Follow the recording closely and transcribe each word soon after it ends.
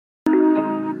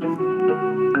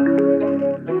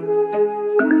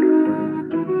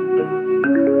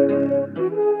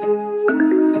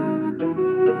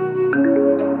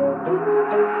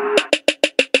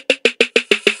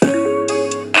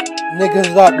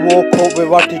that woke up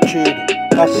with attitude.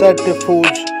 I said to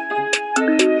fools,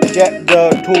 get the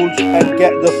tools and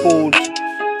get the fools.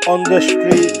 On the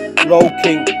street,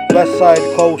 loking, west side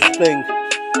coasting.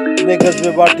 Niggas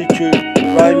with attitude,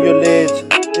 rhyme your lays.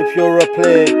 If you're a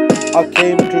player, I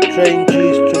came to train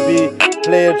G's to be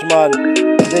players, man.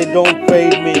 They don't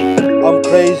fade me, I'm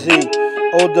crazy.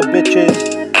 All the bitches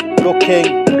looking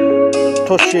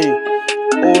tushy.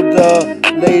 All the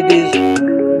ladies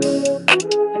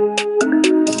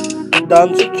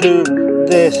dance to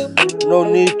this. No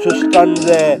need to stand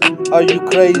there. Are you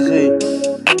crazy?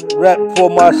 Rep for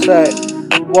my set.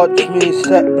 Watch me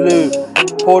set blue.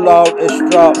 Pull out a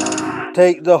strap.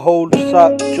 Take the whole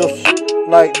sack just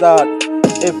like that.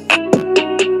 If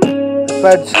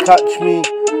feds catch me,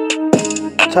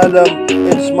 tell them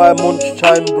it's my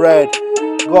lunchtime bread.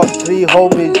 Got 3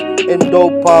 homies in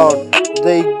dope pound.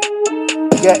 They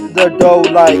get the dough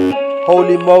like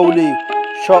holy moly.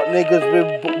 Shot niggas with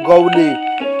goalie.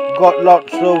 Got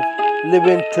lots of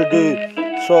living to do,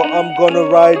 so I'm gonna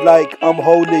ride like I'm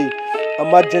holy.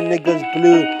 Imagine niggas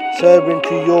blue serving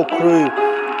to your crew.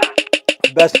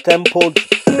 Best tempos,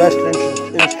 best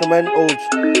instrumentals.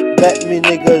 Bet me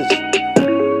niggas,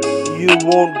 you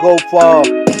won't go far.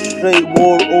 Straight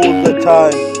war all the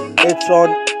time. It's on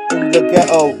in the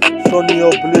ghetto, sunny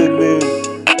or blue moon.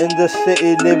 In the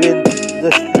city living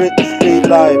the street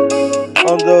life.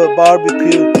 On the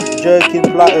barbecue, jerking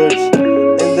platters.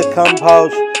 In the camp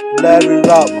house, blaring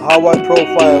rap, how I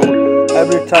profile.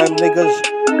 Every time niggas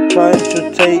trying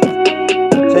to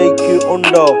take you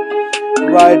under.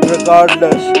 Ride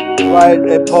regardless, write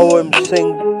a poem,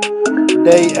 sing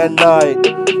day and night.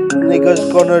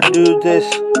 Niggas gonna do this,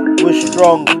 we're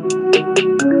strong.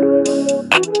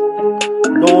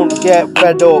 Don't get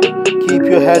fed up, keep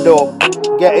your head up.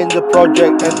 Get in the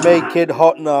project and make it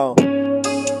hot now.